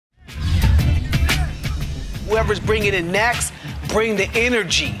Whoever's bringing it next, bring the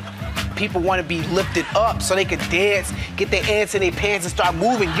energy. People want to be lifted up so they can dance, get their ants in their pants and start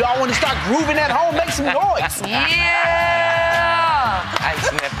moving. Y'all want to start grooving at home? Make some noise. Yeah!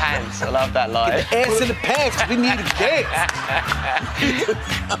 Ants in their pants. I love that line. Get the ants in the pants, 'cause we need to dance.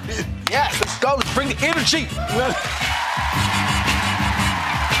 Yes, let's go. Let's bring the energy.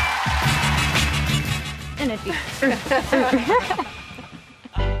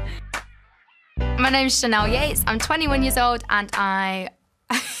 My name's Chanel Yates. I'm 21 years old and I...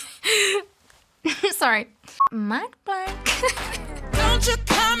 Sorry. Mind blank. Don't you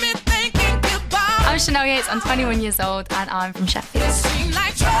come in thinking goodbye. I'm Chanel Yates. I'm 21 years old and I'm from Sheffield. Seem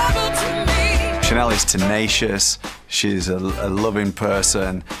like trouble to me. Chanel is tenacious. She's a loving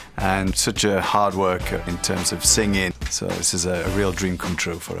person and such a hard worker in terms of singing. So this is a real dream come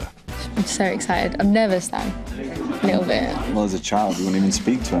true for her. I'm so excited. I'm nervous now, a little bit. Well, as a child, you wouldn't even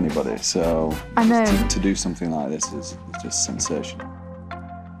speak to anybody, so I know. To do something like this is just sensational.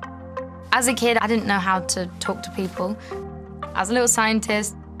 As a kid, I didn't know how to talk to people. I was a little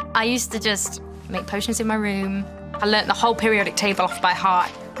scientist. I used to just make potions in my room. I learnt the whole periodic table off by heart.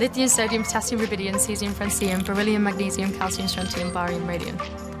 Lithium, sodium, potassium, rubidium, cesium, francium, beryllium, magnesium, calcium, strontium, barium, radium.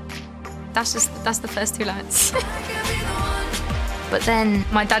 That's the first 2 lines. But then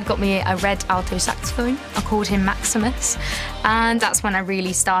my dad got me a red alto saxophone. I called him Maximus. And that's when I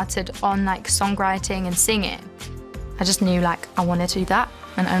really started on like songwriting and singing. I just knew like I wanted to do that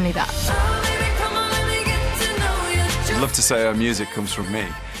and only that. I'd love to say her music comes from me,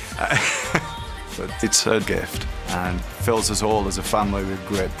 but it's her gift and fills us all as a family with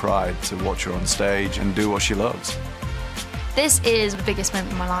great pride to watch her on stage and do what she loves. This is the biggest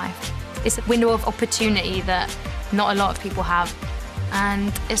moment in my life. It's a window of opportunity that not a lot of people have.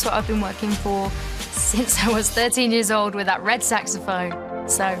 And it's what I've been working for since I was 13 years old with that red saxophone.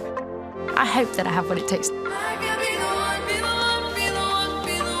 So I hope that I have what it takes.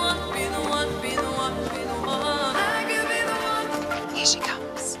 Here she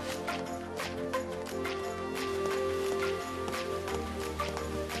comes.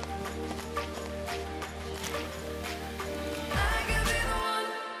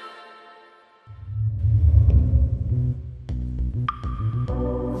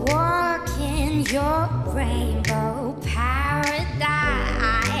 Walk in your rainbow paradise.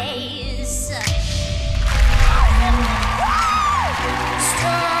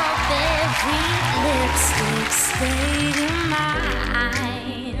 Strawberry lipstick state of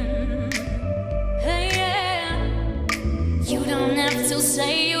mind. Hey, yeah. You don't have to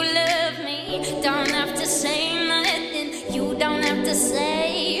say you love me. Don't have to say nothing. You don't have to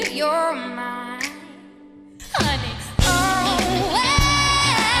say you're mine, honey.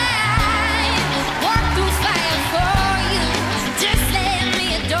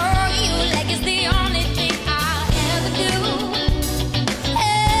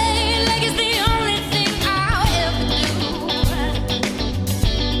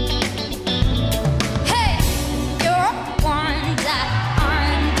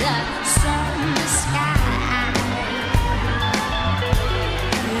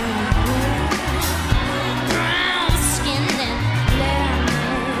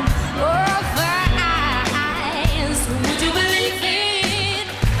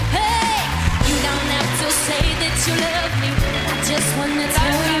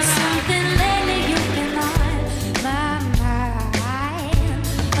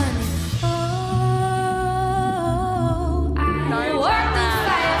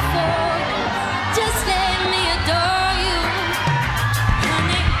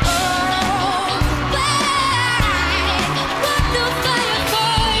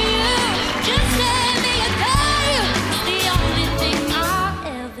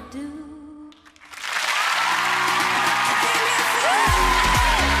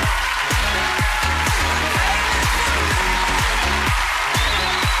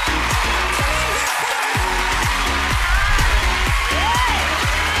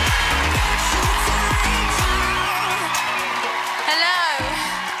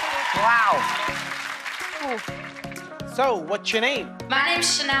 So, what's your name? My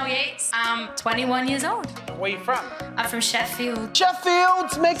name's Chanel Yates. I'm 21 years old. Where you from? I'm from Sheffield.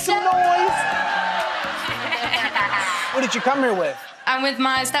 Sheffield, make some noise. What did you come here with? I'm with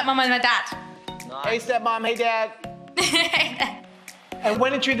my stepmom and my dad. Nice. Hey, stepmom. Hey, dad. And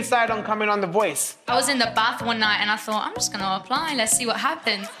when did you decide on coming on The Voice? I was in the bath one night and I thought, I'm just going to apply. Let's see what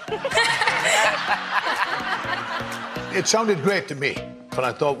happens. It sounded great to me. But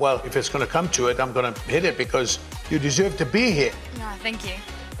I thought, well, if it's going to come to it, I'm going to hit it because you deserve to be here. No, thank you.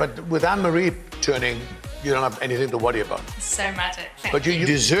 But with Anne-Marie turning you don't have anything to worry about. It's so magic. But you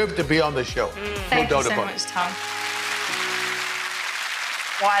deserve to be on the show. Thank No you doubt so about much, it. Tom.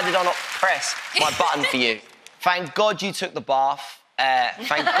 Why did I not press my button for you? Thank God you took the bath.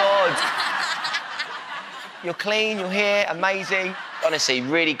 Thank God. You're clean, you're here, amazing. Honestly,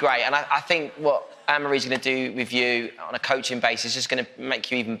 really great. And I think what Anne-Marie's going to do with you on a coaching basis is just going to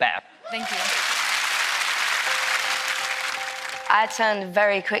make you even better. Thank you. I turned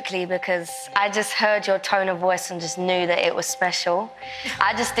very quickly because I just heard your tone of voice and just knew that it was special.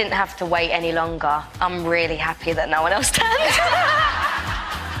 I just didn't have to wait any longer. I'm really happy that no one else turned.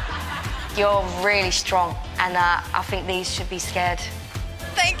 You're really strong, and I think these should be scared.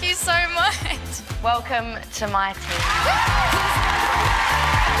 Thank you so much. Welcome to my team.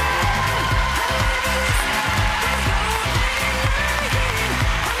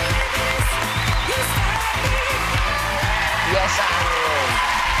 Yes,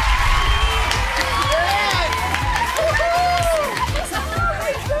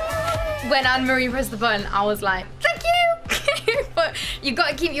 Anne-Marie. When Anne-Marie pressed the button, I was like, thank you. But you've got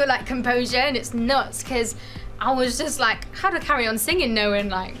to keep your composure, and it's nuts because I was just like, how do I carry on singing knowing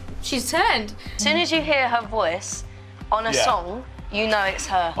she's turned? As soon as you hear her voice on a song, you know it's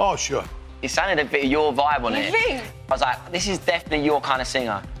her. Oh, sure. It sounded a bit of your vibe on it. You think? I was like, this is definitely your kind of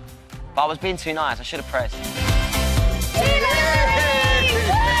singer. But I was being too nice, I should have pressed.